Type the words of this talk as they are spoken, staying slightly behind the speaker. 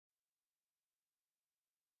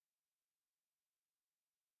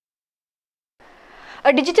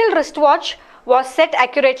A digital wristwatch was set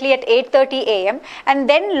accurately at 8:30 a.m. and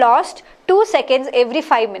then lost 2 seconds every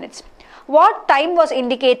 5 minutes. What time was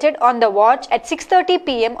indicated on the watch at 6:30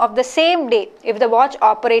 p.m. of the same day if the watch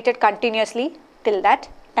operated continuously till that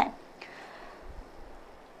time?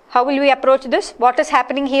 How will we approach this? What is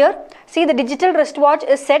happening here? See, the digital wristwatch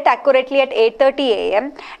is set accurately at 8:30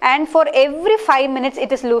 a.m. and for every 5 minutes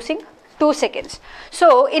it is losing 2 seconds.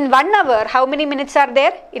 So in 1 hour, how many minutes are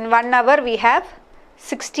there? In 1 hour we have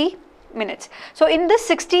 60 minutes. So in this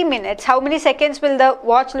 60 minutes, how many seconds will the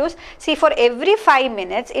watch lose? See, for every 5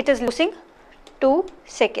 minutes it is losing 2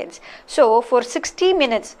 seconds. So for 60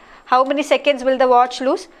 minutes, how many seconds will the watch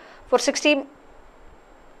lose? For 60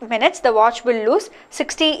 minutes the watch will lose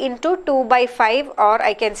 60 into 2 by 5, or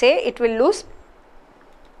I can say it will lose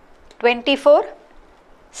 24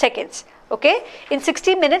 seconds. Okay, in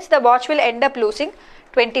 60 minutes the watch will end up losing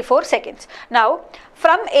 24 seconds. Now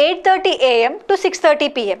from 8:30 a.m. to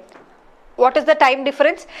 6:30 p.m. what is the time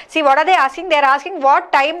difference? See, what are they asking? They are asking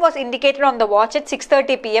what time was indicated on the watch at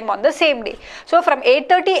 6:30 p.m. on the same day. So from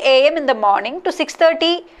 8:30 a.m. in the morning to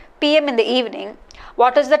 6:30 p.m. in the evening,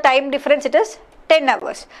 what is the time difference? It is 10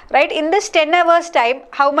 hours, right? In this 10 hours time,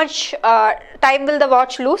 how much time will the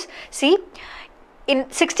watch lose? See, in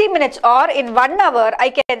 60 minutes or in 1 hour, I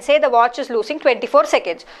can say the watch is losing 24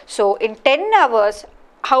 seconds. So in 10 hours,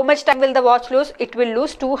 how much time will the watch lose? It will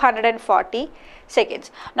lose 240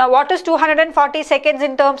 seconds. Now what is 240 seconds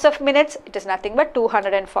in terms of minutes? It is nothing but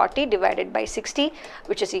 240 divided by 60,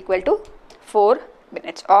 which is equal to 4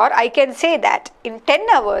 minutes. Or I can say that in 10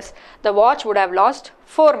 hours, the watch would have lost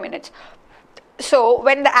 4 minutes. So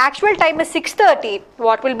when the actual time is 6:30,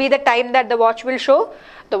 what will be the time that the watch will show?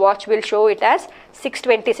 The watch will show it as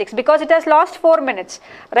 6:26 because it has lost 4 minutes,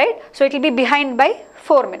 right? So it will be behind by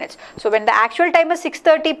 4 minutes. So when the actual time is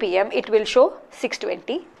 6:30 p.m., it will show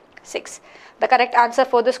 6:26. The correct answer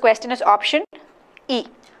for this question is option E,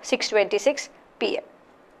 6:26 p.m.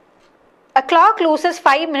 A clock loses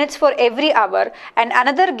 5 minutes for every hour and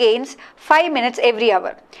another gains 5 minutes every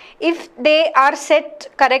hour. If they are set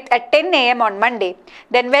correct at 10 a.m. on Monday,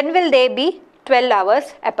 then when will they be 12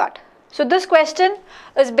 hours apart? So this question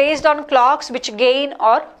is based on clocks which gain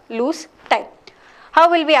or lose time. How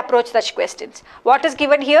will we approach such questions? What is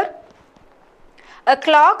given here? A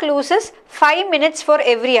clock loses 5 minutes for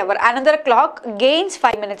every hour. Another clock gains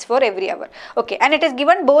 5 minutes for every hour. Okay, and it is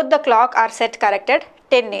given both the clock are set correct at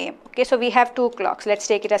 10 a.m. Okay, so we have two clocks. Let's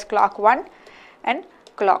take it as clock 1 and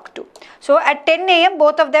clock 2. So at 10 a.m.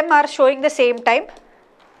 both of them are showing the same time,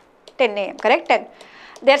 10 a.m. correct? 10.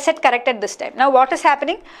 They are set correct at this time. Now what is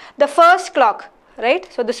happening? The first clock, right?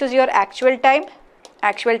 So this is your actual time.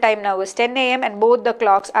 Actual time now is 10 a.m. and both the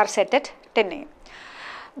clocks are set at 10 a.m.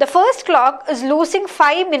 The first clock is losing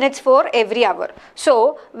 5 minutes for every hour.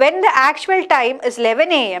 So when the actual time is 11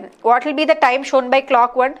 a.m., what will be the time shown by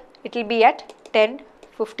clock 1? It will be at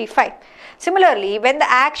 10:55. Similarly, when the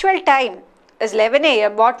actual time is 11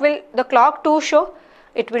 a.m., what will the clock 2 show?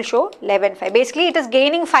 It will show 11:05. Basically, it is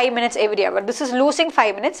gaining 5 minutes every hour. This is losing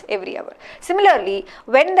 5 minutes every hour. Similarly,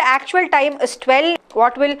 when the actual time is 12,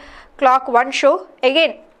 what will clock 1 show?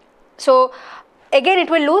 Again, so again it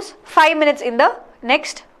will lose 5 minutes in the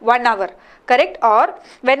next 1 hour, correct? Or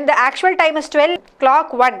when the actual time is 12,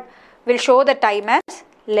 clock 1 will show the time as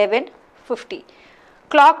 11:50.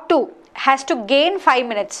 Clock 2 has to gain 5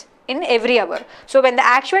 minutes in every hour. So when the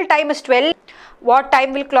actual time is 12, what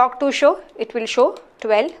time will clock 2 show? It will show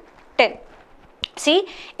 12:10. See,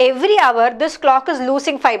 every hour this clock is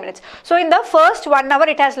losing 5 minutes. So in the first 1 hour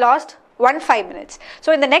it has lost 5 minutes. So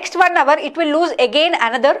in the next 1 hour it will lose again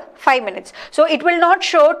another 5 minutes. So it will not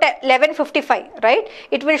show 11:55, right?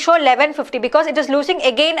 It will show 11:50 because it is losing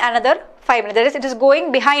again another 5 minutes. That is, it is going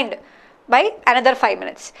behind by another 5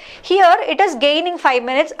 minutes. Here it is gaining 5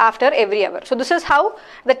 minutes after every hour. So this is how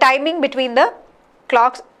the timing between the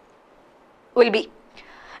clocks will be.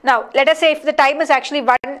 Now let us say if the time is actually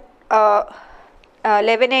 11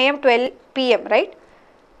 a.m. 12 p.m. right?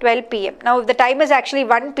 12 p.m. Now if the time is actually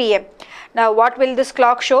 1 p.m. Now what will this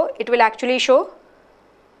clock show? It will actually show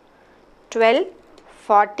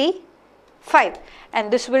 12:45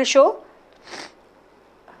 and this will show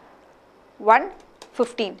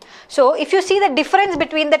 1:15. So if you see the difference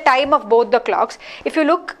between the time of both the clocks, if you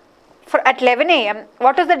look at 11 a.m.,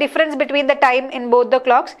 what is the difference between the time in both the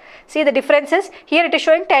clocks? See, the difference is here it is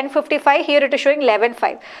showing 10:55, here it is showing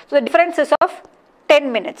 11:05. So the difference is of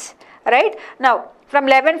 10 minutes, right? Now from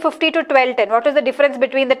 11:50 to 12:10, what is the difference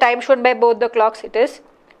between the time shown by both the clocks? It is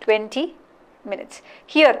 20 minutes.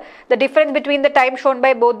 Here the difference between the time shown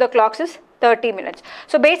by both the clocks is 30 minutes.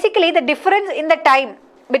 So basically the difference in the time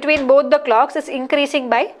between both the clocks is increasing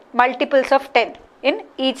by multiples of 10. in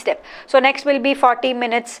each step. So next will be 40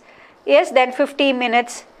 minutes, yes, then 50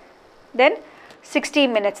 minutes, then 60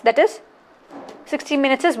 minutes, that is 60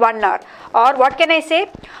 minutes is 1 hour. Or what can I say,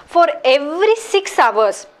 for every 6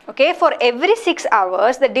 hours, okay, for every 6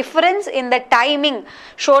 hours the difference in the timing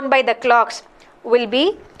shown by the clocks will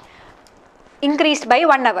be increased by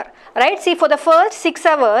 1 hour, right? See, for the first 6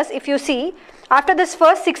 hours, if you see, after this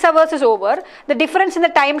first 6 hours is over, the difference in the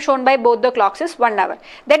time shown by both the clocks is 1 hour.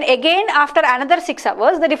 Then again after another 6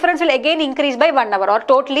 hours, the difference will again increase by 1 hour, or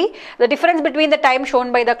totally the difference between the time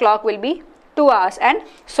shown by the clock will be 2 hours, and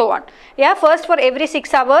so on. Yeah, first for every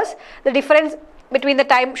 6 hours, the difference between the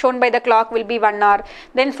time shown by the clock will be 1 hour.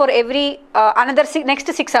 Then for every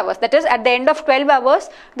next 6 hours, that is at the end of 12 hours,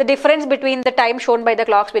 the difference between the time shown by the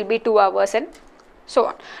clocks will be 2 hours, and so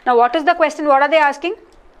on. Now what is the question? What are they asking?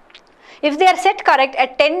 If they are set correct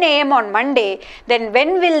at 10 AM on Monday, then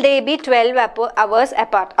when will they be 12 hours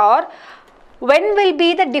apart, or when will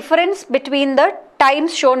be the difference between the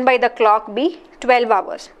times shown by the clock be 12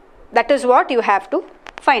 hours? That is what you have to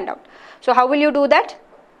find out. So how will you do that?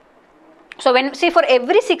 So when, see, for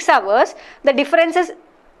every 6 hours, the difference is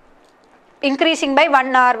increasing by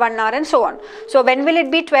 1 hour and so on. So when will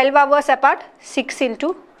it be 12 hours apart? 6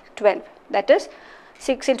 into 12, that is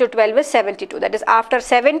 6 into 12 is 72. That is, after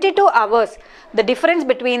 72 hours, the difference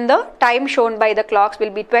between the time shown by the clocks will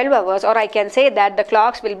be 12 hours, or I can say that the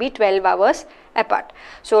clocks will be 12 hours apart.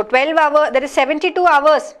 So 12 hours, that is 72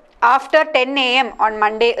 hours after 10 AM on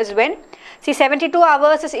Monday is when? See, 72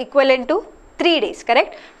 hours is equivalent to 3 days,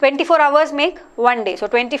 correct? 24 hours make 1 day. So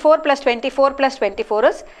 24 plus 24 plus 24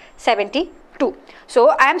 is 72. So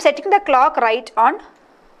I am setting the clock right on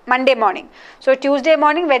Monday morning. So Tuesday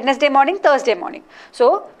morning, Wednesday morning, Thursday morning.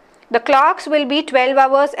 So the clocks will be 12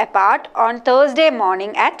 hours apart on Thursday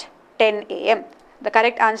morning at 10 AM. The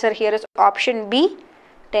correct answer here is option B,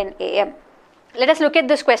 10 AM. Let us look at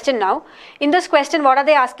this question now. In this question, what are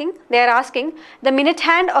they asking? They are asking, the minute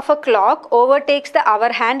hand of a clock overtakes the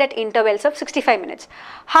hour hand at intervals of 65 minutes.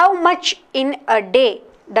 How much in a day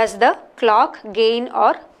does the clock gain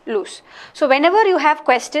or lose? So whenever you have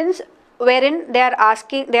questions wherein they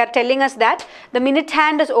are telling us that the minute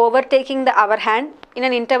hand is overtaking the hour hand in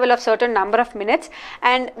an interval of certain number of minutes,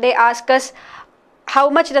 and they ask us how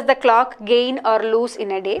much does the clock gain or lose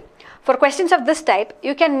in a day. For questions of this type,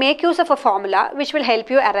 you can make use of a formula which will help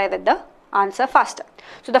you arrive at the answer faster.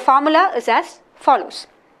 So the formula is as follows.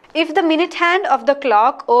 If the minute hand of the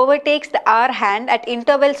clock overtakes the hour hand at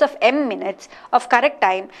intervals of m minutes of correct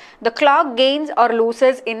time, the clock gains or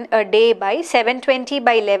loses in a day by 720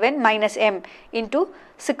 by 11 minus m into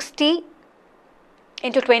 60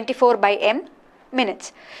 into 24 by m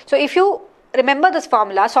minutes. So if you remember this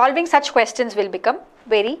formula, solving such questions will become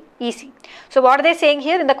very easy. So what are they saying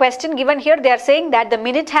here? In the question given here, they are saying that the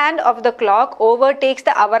minute hand of the clock overtakes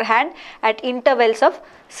the hour hand at intervals of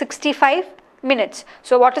 65 minutes.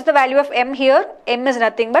 So what is the value of m here? M is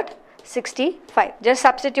nothing but 65. Just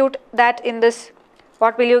substitute that in this.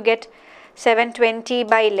 What will you get? 720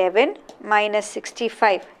 by 11 minus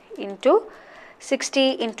 65 into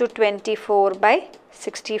 60 into 24 by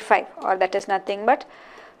 65, or that is nothing but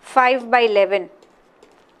 5 by 11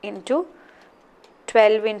 into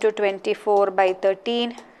 12 into 24 by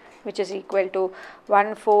 13, which is equal to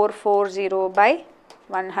 1440 by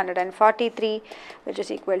 143, which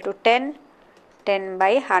is equal to 10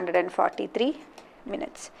 by 143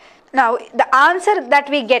 minutes. Now the answer that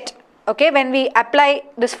we get, okay, when we apply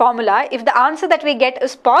this formula, if the answer that we get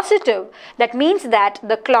is positive, that means that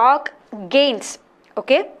the clock gains,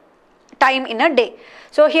 okay, time in a day.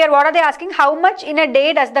 So here what are they asking? How much in a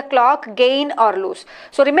day does the clock gain or lose?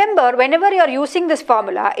 So remember, whenever you are using this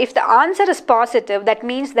formula, if the answer is positive, that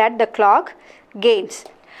means that the clock gains.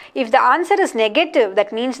 If the answer is negative,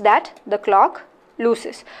 that means that the clock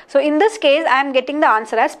loses. So in this case, I am getting the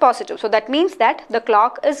answer as positive. So that means that the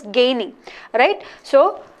clock is gaining, right?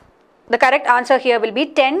 So the correct answer here will be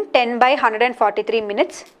 10 by 143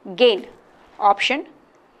 minutes gain. Option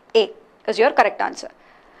A is your correct answer.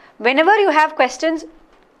 Whenever you have questions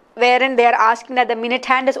wherein they are asking that the minute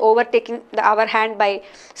hand is overtaking the hour hand by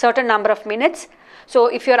certain number of minutes, so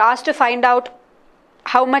if you are asked to find out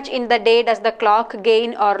how much in the day does the clock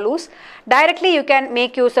gain or lose, directly you can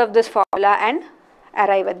make use of this formula and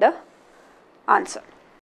arrive at the answer.